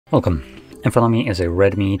Welcome. In front of me is a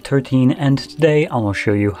Redmi 13 and today I will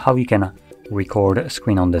show you how you can record a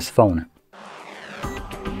screen on this phone.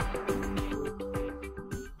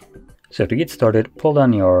 So to get started, pull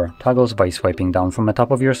down your toggles by swiping down from the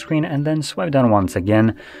top of your screen and then swipe down once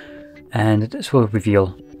again, and this will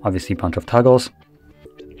reveal obviously a bunch of toggles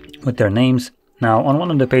with their names. Now on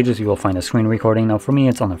one of the pages you will find a screen recording. Now for me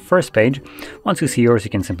it's on the first page. Once you see yours,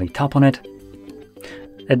 you can simply tap on it.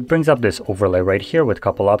 It brings up this overlay right here with a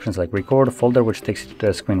couple options like record, folder, which takes you to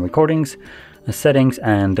the screen recordings, settings,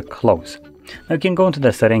 and close. Now you can go into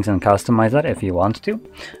the settings and customize that if you want to,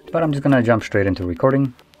 but I'm just gonna jump straight into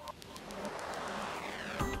recording.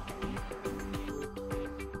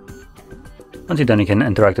 Once you're done, you can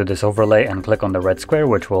interact with this overlay and click on the red square,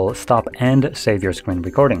 which will stop and save your screen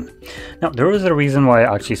recording. Now, there is a reason why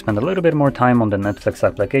I actually spend a little bit more time on the Netflix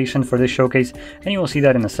application for this showcase, and you will see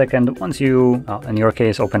that in a second once you, in your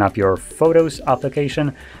case, open up your Photos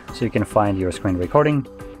application so you can find your screen recording.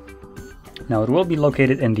 Now, it will be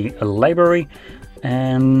located in the library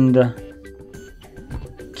and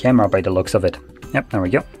camera by the looks of it. Yep, there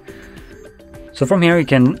we go. So from here, you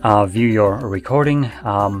can view your recording.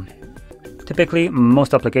 Typically,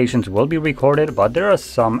 most applications will be recorded, but there are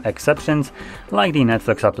some exceptions, like the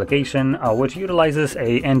Netflix application, which utilizes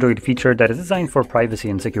an Android feature that is designed for privacy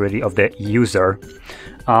and security of the user.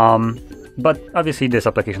 But obviously, this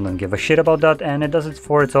application doesn't give a shit about that, and it does it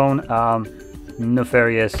for its own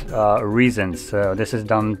nefarious reasons. This is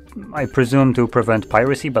done, I presume, to prevent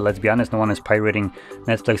piracy, but let's be honest, no one is pirating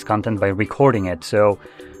Netflix content by recording it. So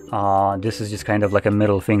this is just kind of like a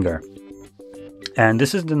middle finger. And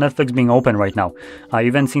this is the Netflix being open right now. You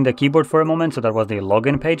haven't seen the keyboard for a moment, so that was the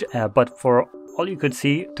login page, but for all you could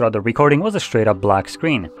see throughout the recording was a straight up black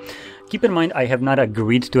screen. Keep in mind, I have not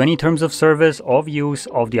agreed to any terms of service of use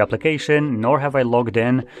of the application, nor have I logged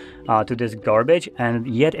in to this garbage, and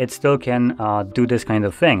yet it still can do this kind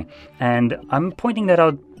of thing. And I'm pointing that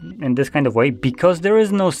out in this kind of way because there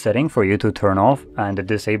is no setting for you to turn off and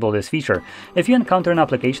disable this feature. If you encounter an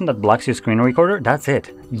application that blocks your screen recorder, that's it.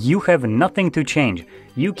 You have nothing to change.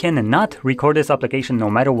 You cannot record this application no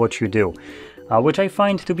matter what you do. Which I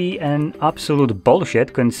find to be an absolute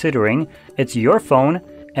bullshit, considering it's your phone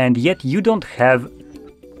and yet you don't have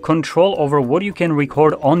control over what you can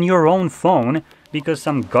record on your own phone because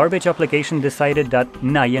some garbage application decided that,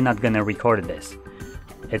 nah, you're not gonna record this.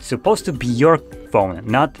 It's supposed to be your phone,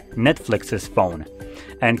 not Netflix's phone.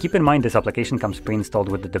 And keep in mind, this application comes pre-installed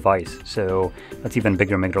with the device, so that's even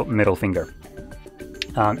bigger middle finger.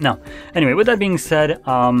 Now, anyway, with that being said,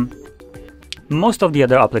 most of the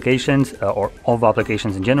other applications, or of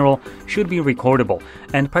applications in general, should be recordable.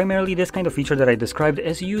 And primarily this kind of feature that I described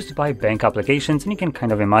is used by bank applications, and you can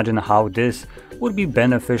kind of imagine how this would be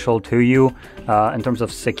beneficial to you in terms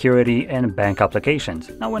of security in bank applications.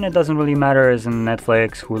 Now, when it doesn't really matter is in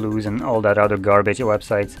Netflix, Hulu's, and all that other garbage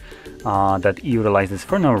websites that utilize this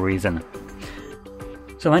for no reason.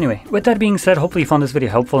 So anyway, with that being said, hopefully you found this video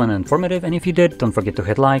helpful and informative, and if you did, don't forget to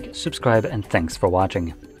hit like, subscribe, and thanks for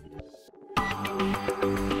watching.